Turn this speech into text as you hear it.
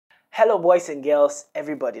Hello boys and girls,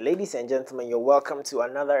 everybody, ladies and gentlemen, you're welcome to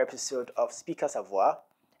another episode of Speak à Savoir.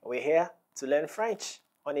 We're here to learn French.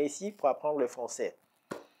 On est ici pour apprendre le français.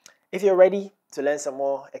 If you're ready to learn some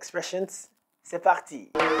more expressions, c'est parti!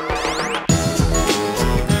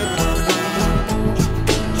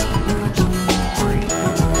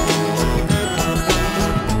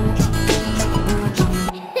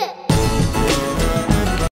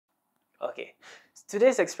 Okay,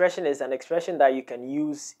 today's expression is an expression that you can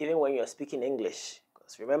use even when you're speaking English.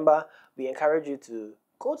 Because remember, we encourage you to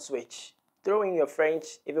code switch, throw in your French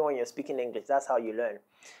even when you're speaking English. That's how you learn.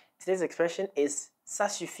 Today's expression is ça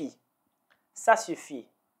suffit. Ça suffit.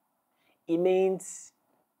 It means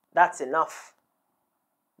that's enough,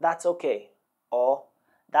 that's okay, or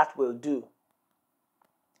that will do.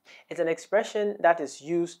 It's an expression that is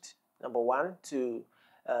used, number one, to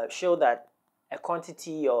show that the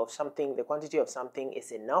quantity of something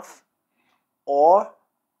is enough, or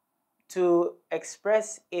to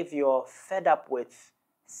express if you're fed up with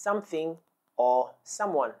something or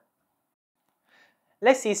someone.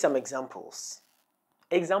 Let's see some examples.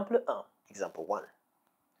 Exemple 1. Example 1.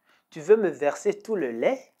 Tu veux me verser tout le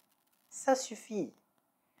lait? Ça suffit.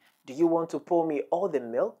 Do you want to pour me all the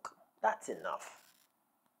milk? That's enough.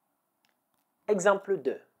 Exemple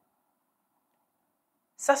 2.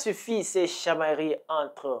 Ça suffit ces chamailleries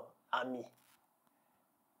entre amis.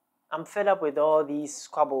 I'm fed up with all these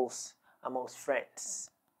squabbles amongst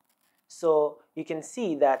friends. So you can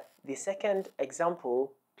see that the second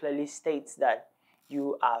example clearly states that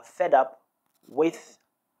you are fed up with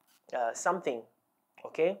something.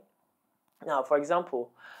 Okay? Now, for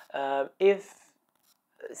example, if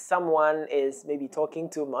someone is maybe talking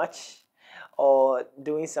too much or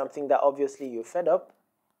doing something that obviously you're fed up,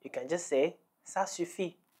 you can just say, ça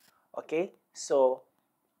suffit. Okay, so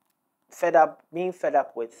being fed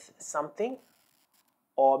up with something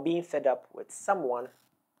or being fed up with someone,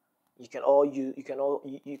 you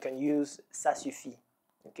can use ça suffit.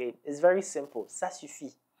 Okay, it's very simple. Ça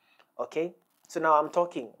suffit. Okay, so now I'm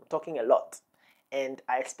talking a lot, and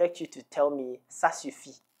I expect you to tell me ça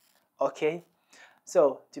suffit. Okay,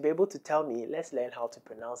 so to be able to tell me, let's learn how to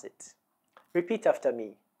pronounce it. Repeat after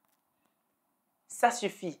me. Ça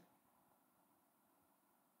suffit.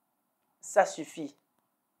 Ça suffit.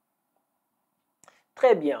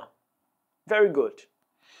 Très bien. Very good.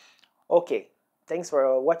 Okay, thanks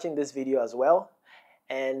for watching this video as well.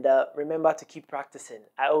 And remember to keep practicing.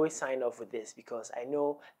 I always sign off with this because I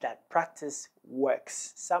know that practice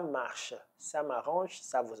works. Ça marche, ça m'arrange,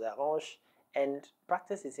 ça vous arrange. And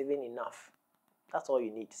practice is even enough. That's all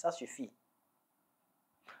you need. Ça suffit.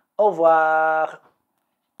 Au revoir.